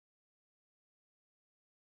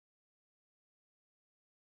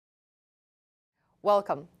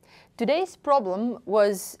Welcome. Today's problem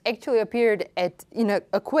was actually appeared in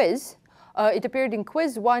a quiz. It appeared in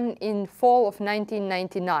quiz 1 in fall of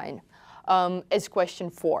 1999 as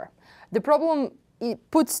question 4. The problem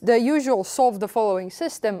puts the usual solve the following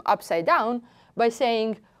system upside down by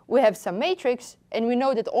saying we have some matrix and we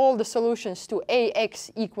know that all the solutions to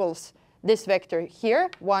AX equals this vector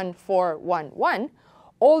here, 1, 4, 1, 1.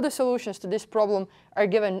 All the solutions to this problem are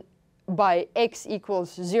given by x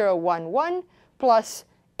equals 0, 1, 1 plus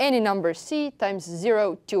any number c times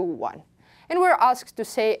 0, 2, 1. And we're asked to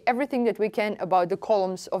say everything that we can about the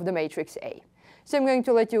columns of the matrix A. So I'm going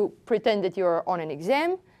to let you pretend that you're on an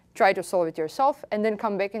exam, try to solve it yourself, and then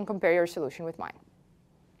come back and compare your solution with mine.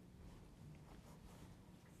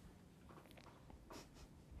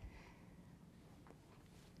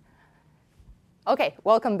 OK,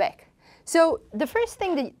 welcome back. So the first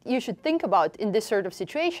thing that you should think about in this sort of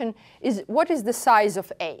situation is what is the size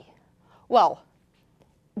of A? Well,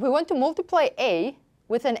 we want to multiply A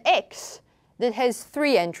with an x that has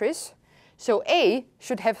 3 entries. So A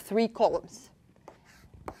should have 3 columns.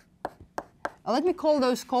 Let me call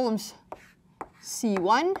those columns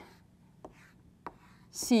C1,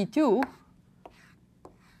 C2,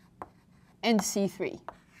 and C3.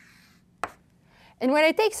 And when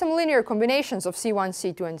I take some linear combinations of C1,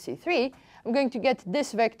 C2, and C3, I'm going to get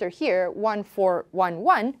this vector here, 1, 4, 1,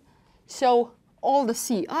 1. So all the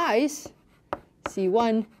Ci's,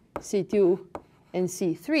 C1, C2, and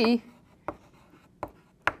C3,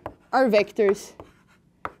 are vectors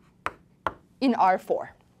in R4.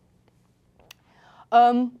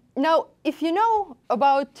 Now, if you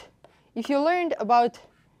learned about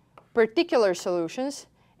particular solutions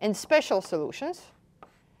and special solutions,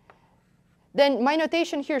 then my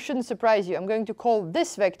notation here shouldn't surprise you. I'm going to call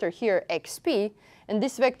this vector here xp, and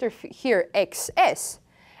this vector here xs.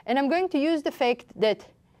 And I'm going to use the fact that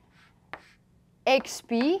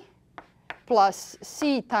xp plus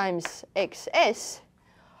c times xs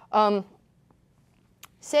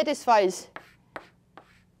satisfies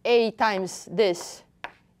a times this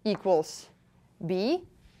equals b.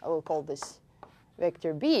 I will call this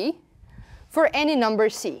vector b for any number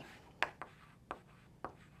c.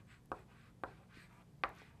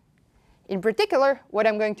 In particular, what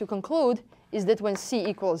I'm going to conclude is that when c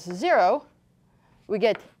equals 0, we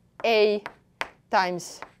get a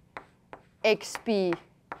times xp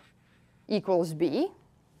equals b.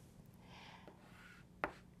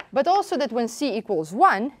 But also that when c equals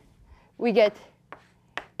 1, we get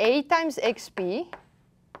a times xp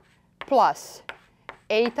plus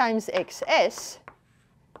a times xs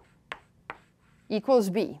equals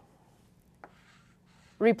b.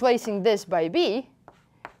 Replacing this by b,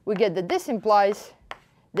 we get that this implies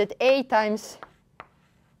that a times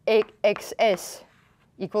xs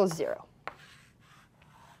equals 0.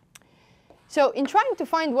 So in trying to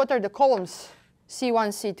find what are the columns C1,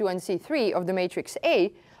 C2, and C3 of the matrix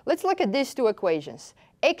A, let's look at these two equations.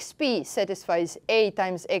 xp satisfies a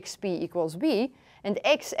times xp equals b, and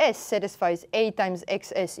xs satisfies a times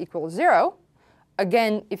xs equals 0.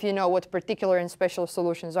 Again, if you know what particular and special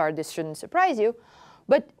solutions are, this shouldn't surprise you.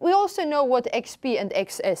 But we also know what xp and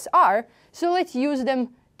xs are, so let's use them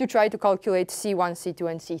to try to calculate C1,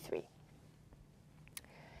 C2, and C3.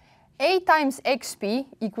 A times xp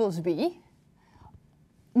equals b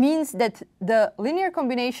means that the linear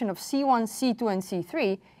combination of C1, C2, and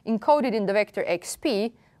C3 encoded in the vector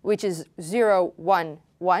xp, which is 0, 1,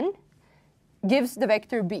 1, gives the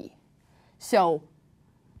vector b. So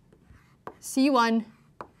C1,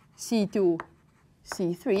 C2,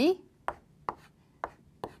 C3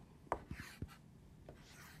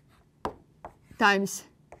 times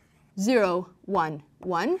 0, 1,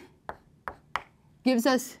 1 gives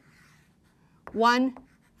us 1,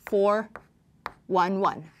 4, 1,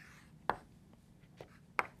 1.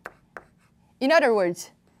 In other words,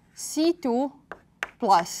 C2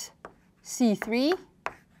 plus C3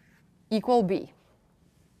 equal b.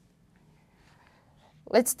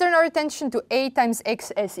 Let's turn our attention to a times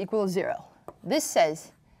xs equals 0. This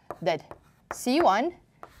says that C1,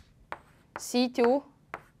 C2,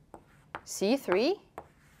 C3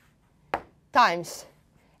 times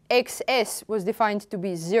xs was defined to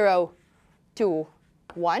be 0, 2,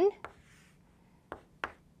 1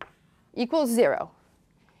 equals 0.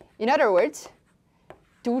 In other words,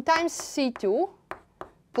 2 times C2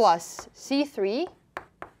 plus C3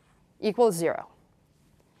 equals 0.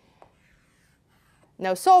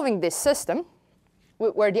 Now solving this system,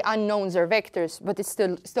 where the unknowns are vectors, but it's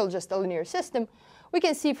still just a linear system, we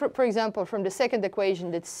can see, for example, from the second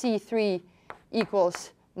equation that C3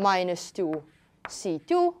 equals minus 2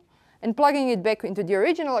 C2, and plugging it back into the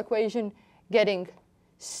original equation, getting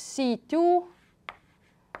C2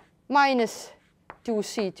 minus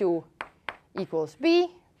 2c2 equals b,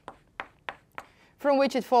 from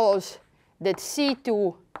which it follows that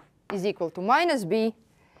c2 is equal to minus b,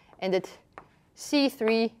 and that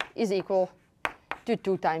c3 is equal to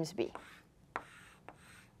 2 times b.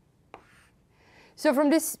 So from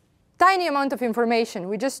this tiny amount of information,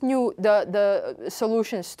 we just knew the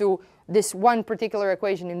solutions to this one particular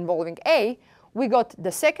equation involving A. We got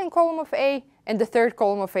the second column of A and the third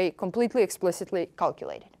column of A completely explicitly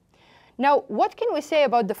calculated. Now, what can we say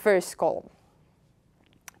about the first column?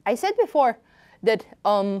 I said before that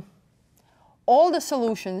all the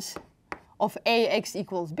solutions of Ax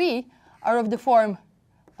equals b are of the form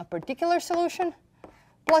a particular solution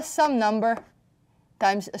plus some number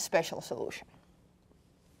times a special solution.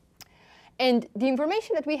 And the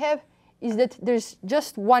information that we have is that there's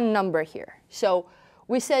just one number here. So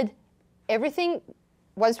we said everything,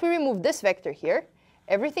 once we remove this vector here,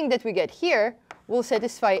 everything that we get here will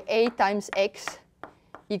satisfy A times x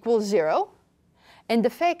equals 0. And the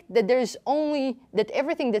fact that there's only, that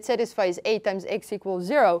everything that satisfies A times x equals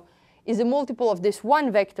 0 is a multiple of this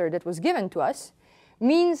one vector that was given to us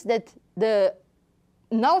means that the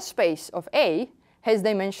null space of A has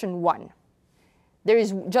dimension 1. There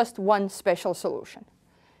is just one special solution.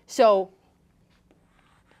 So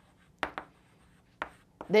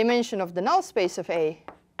dimension of the null space of A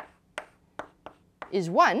is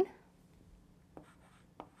 1.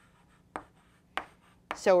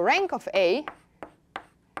 So rank of A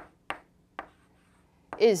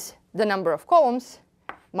is the number of columns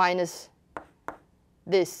minus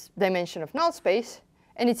this dimension of null space,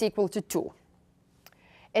 and it's equal to 2.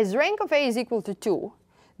 As rank of A is equal to 2,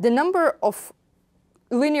 the number of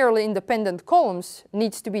linearly independent columns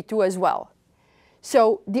needs to be 2 as well.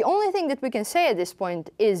 So the only thing that we can say at this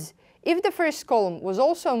point is if the first column was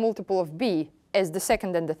also a multiple of B as the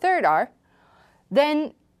second and the third are,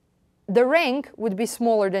 then the rank would be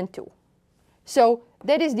smaller than 2. So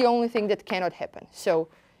that is the only thing that cannot happen. So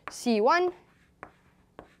C1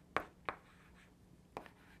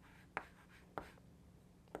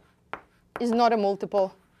 is not a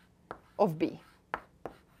multiple of B.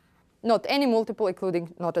 Not any multiple,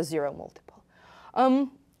 including not a 0 multiple.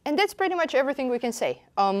 And that's pretty much everything we can say.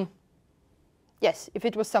 Yes, if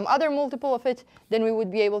it was some other multiple of it, then we would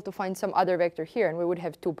be able to find some other vector here, and we would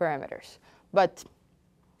have 2 parameters. But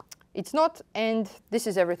it's not, and this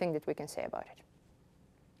is everything that we can say about it.